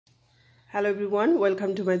Hello everyone,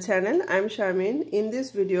 welcome to my channel. I'm Charmin. In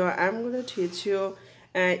this video, I'm going to teach you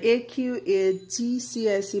AQA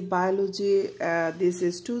GCSE biology. This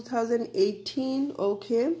is 2018.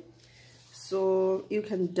 Okay, so you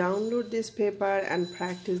can download this paper and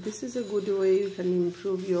practice. This is a good way you can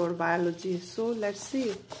improve your biology. So let's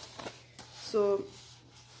see. So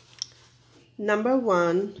number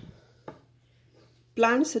 1,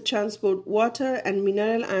 plants transport water and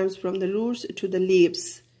mineral ions from the roots to the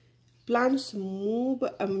leaves. Plants move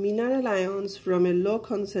mineral ions from a low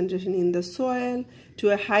concentration in the soil to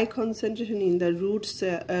a high concentration in the root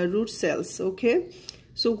cells. Okay,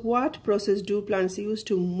 so what process do plants use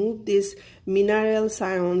to move these mineral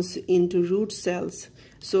ions into root cells?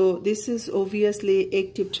 So this is obviously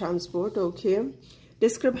active transport. Okay,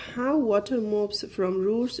 describe how water moves from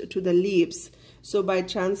roots to the leaves. So by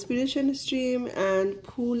transpiration stream and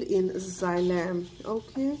pool in xylem.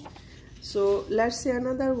 Okay, so let's see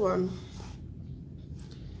another one.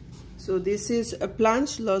 So this is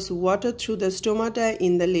plants lose water through the stomata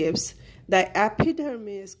in the leaves. The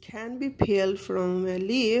epidermis can be peeled from a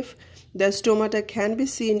leaf. The stomata can be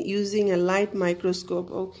seen using a light microscope.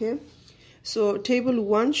 Okay, so table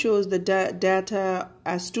 1 shows the data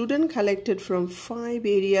a student collected from 5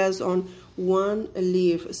 areas on one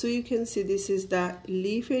leaf. So you can see this is the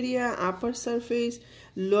leaf area, upper surface,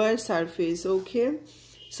 lower surface. Okay,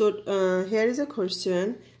 so here is a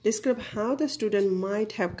question. Describe how the student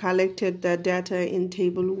might have collected the data in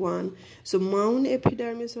table 1. So mount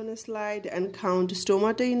epidermis on a slide and count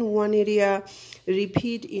stomata in one area.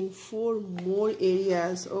 Repeat in 4 more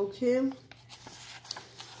areas. Okay,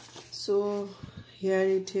 so here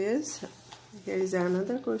it is. Here is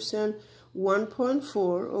another question.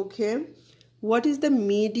 1.4. Okay, what is the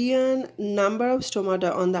median number of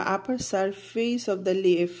stomata on the upper surface of the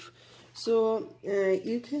leaf? So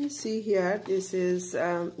you can see here, this is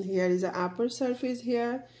here is the upper surface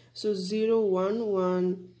here. So 0, 1,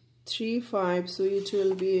 1, 3, 5. So it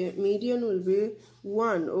will be, median will be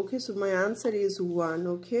 1. Okay, so my answer is 1.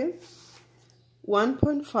 Okay,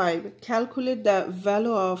 1.5, calculate the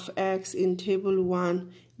value of x in table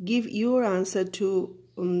 1. Give your answer to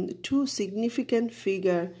 2 significant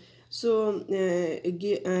figure. So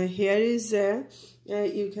here is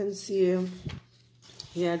you can see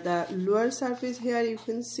here the lower surface. Here you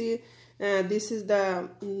can see this is the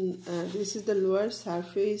lower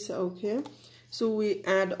surface. Okay, so we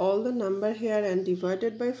add all the number here and divide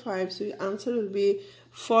it by 5. So the answer will be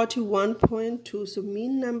 41.2. So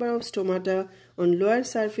mean number of stomata on lower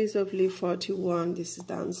surface of leaf 41. This is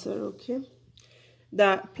the answer. Okay,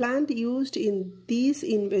 the plant used in this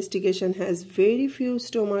investigation has very few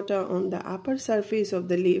stomata on the upper surface of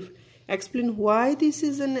the leaf. Explain why this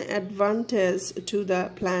is an advantage to the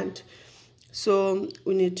plant. So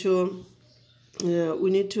we need to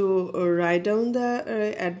write down the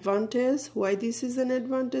advantage, why this is an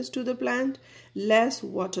advantage to the plant. Less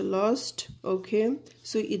water lost. Okay,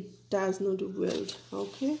 so it does not wilt.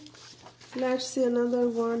 Okay, let's see another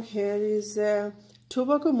one. Here is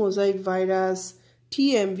tobacco mosaic virus.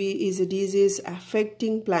 TMV is a disease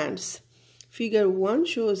affecting plants. Figure 1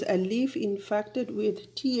 shows a leaf infected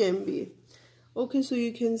with TMV. Okay, so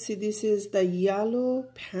you can see this is the yellow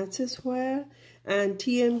patches where, and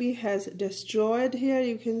TMV has destroyed here.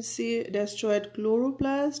 You can see destroyed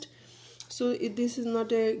chloroplast. So this is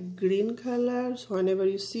not a green color. So whenever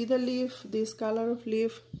you see the leaf, this color of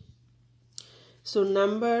leaf. So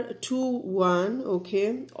number 2.1.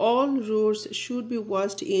 Okay, all roots should be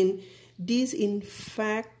washed in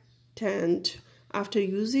disinfectant after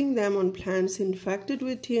using them on plants infected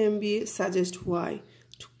with TMV. Suggest why.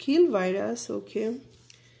 To kill virus. Okay,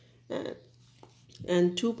 and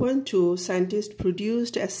 2.2, scientists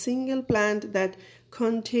produced a single plant that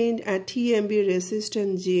contained a TMV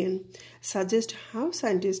resistant gene. Suggest how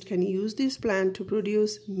scientists can use this plant to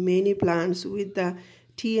produce many plants with the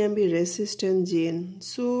TMV resistant gene.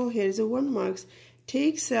 So here is a 1 marks.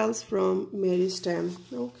 Take cells from meristem.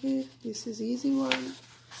 Okay, this is easy one.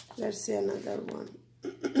 Let's see another one.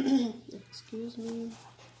 Excuse me.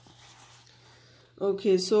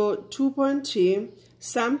 Okay, so 2.3,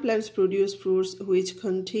 some plants produce fruits which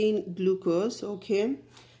contain glucose. Okay,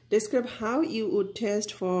 describe how you would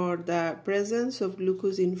test for the presence of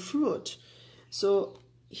glucose in fruit. So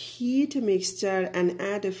heat a mixture and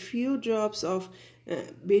add a few drops of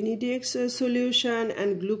Benedict's solution,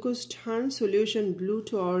 and glucose turn solution blue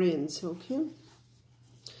to orange. Okay,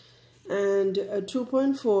 and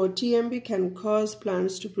 2.4, TMV can cause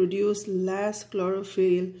plants to produce less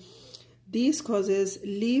chlorophyll. This causes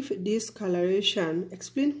leaf discoloration.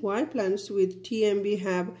 Explain why plants with TMV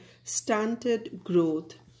have stunted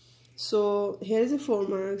growth. So here is the 4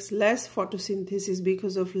 marks. Less photosynthesis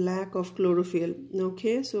because of lack of chlorophyll.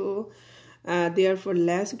 Okay, so therefore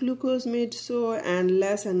less glucose made, so and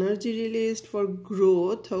less energy released for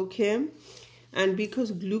growth. Okay, and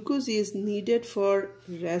because glucose is needed for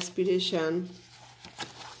respiration.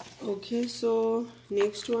 Okay, so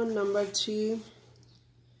next one, number 3.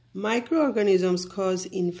 Microorganisms cause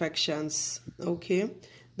infections. Okay,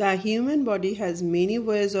 the human body has many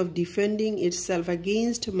ways of defending itself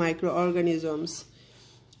against microorganisms.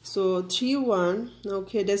 So 3.1,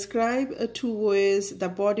 okay, describe 2 ways the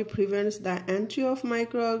body prevents the entry of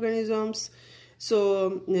microorganisms.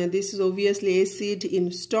 So this is obviously acid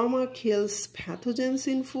in stomach kills pathogens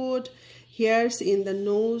in food. Hairs in the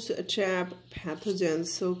nose trap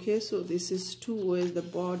pathogens. Okay, so this is 2 ways the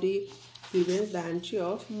body prevents the entry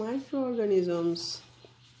of microorganisms.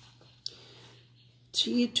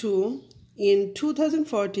 3.2, in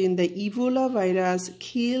 2014, the Ebola virus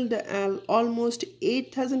killed almost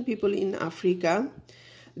 8,000 people in Africa.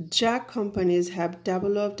 Drug companies have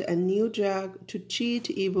developed a new drug to treat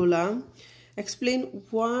Ebola. Explain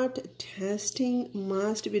what testing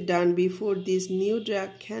must be done before this new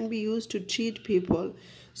drug can be used to treat people.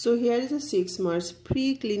 So here is the 6 marks.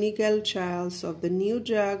 Preclinical trials of the new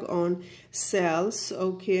drug on cells.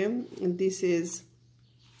 Okay, and this is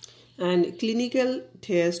and clinical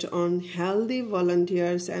test on healthy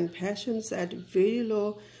volunteers and patients at very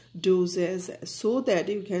low doses so that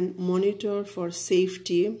you can monitor for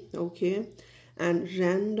safety. Okay, and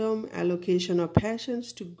random allocation of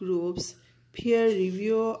patients to groups, peer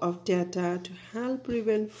review of data to help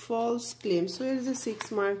prevent false claims. So here is a 6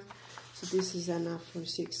 mark. So this is enough for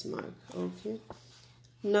 6 mark. Okay.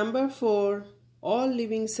 Number 4, all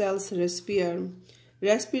living cells respire.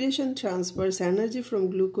 Respiration transfers energy from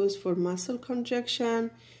glucose for muscle contraction,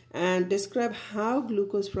 and describe how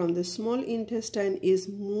glucose from the small intestine is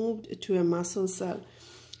moved to a muscle cell.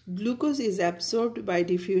 Glucose is absorbed by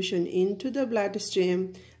diffusion into the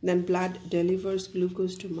bloodstream, then blood delivers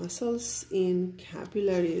glucose to muscles in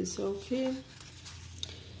capillaries. Okay,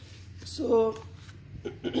 so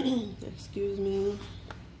excuse me.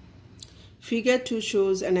 Figure 2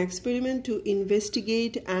 shows an experiment to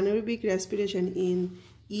investigate anaerobic respiration in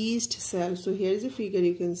yeast cells. So here is a figure.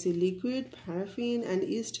 You can see liquid, paraffin and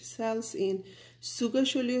yeast cells in sugar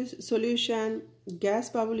solution. Gas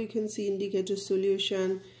bubble, you can see indicator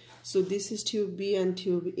solution. So this is tube B and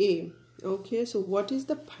tube A. Okay, so what is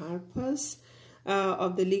the purpose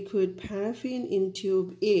of the liquid paraffin in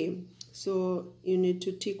tube A? So you need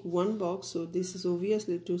to tick 1 box. So this is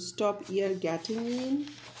obviously to stop air getting in.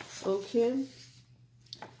 Okay,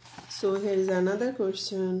 so here is another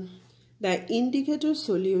question. The indicator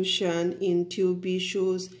solution in tube B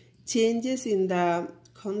shows changes in the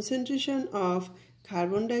concentration of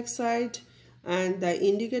carbon dioxide, and the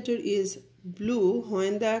indicator is blue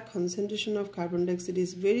when the concentration of carbon dioxide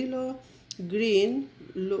is very low, green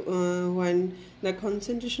when the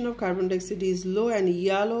concentration of carbon dioxide is low, and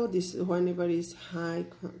yellow this whenever is high,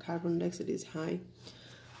 carbon dioxide is high.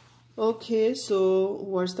 Okay, so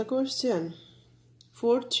what's the question?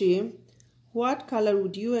 4.3, what color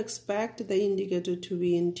would you expect the indicator to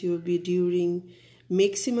be in tube B during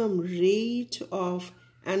maximum rate of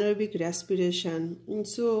anaerobic respiration? And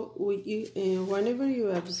so whenever you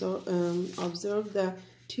observe the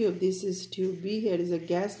tube, this is tube B, here is a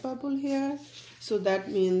gas bubble here, so that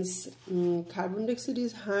means carbon dioxide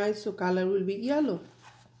is high, so color will be yellow.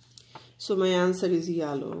 So my answer is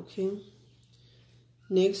yellow. Okay,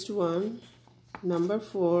 next one, number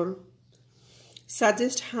 4.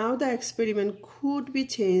 Suggest how the experiment could be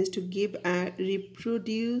changed to give a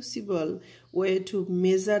reproducible way to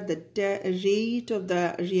measure the rate of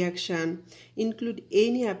the reaction. Include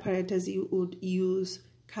any apparatus you would use.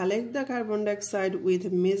 Collect the carbon dioxide with a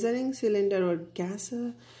measuring cylinder or gas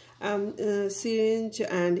syringe,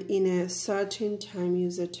 and in a certain time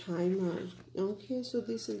use a timer. Okay, so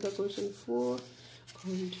this is the question 4.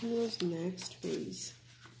 Continuous next page.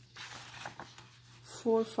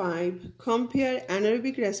 4.5. Compare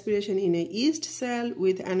anaerobic respiration in a yeast cell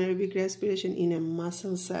with anaerobic respiration in a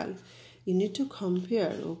muscle cell. You need to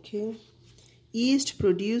compare. Okay, yeast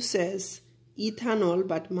produces ethanol,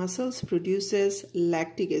 but muscles produces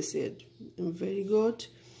lactic acid. Very good.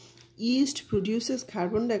 Yeast produces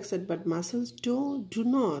carbon dioxide, but muscles do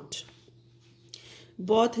not.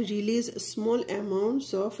 Both release small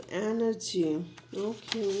amounts of energy.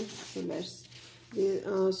 Okay, so let's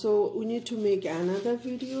so we need to make another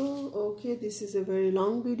video. Okay, this is a very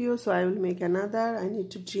long video, so I will make another. I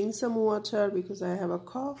need to drink some water because I have a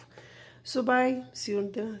cough. So bye, see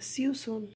you soon.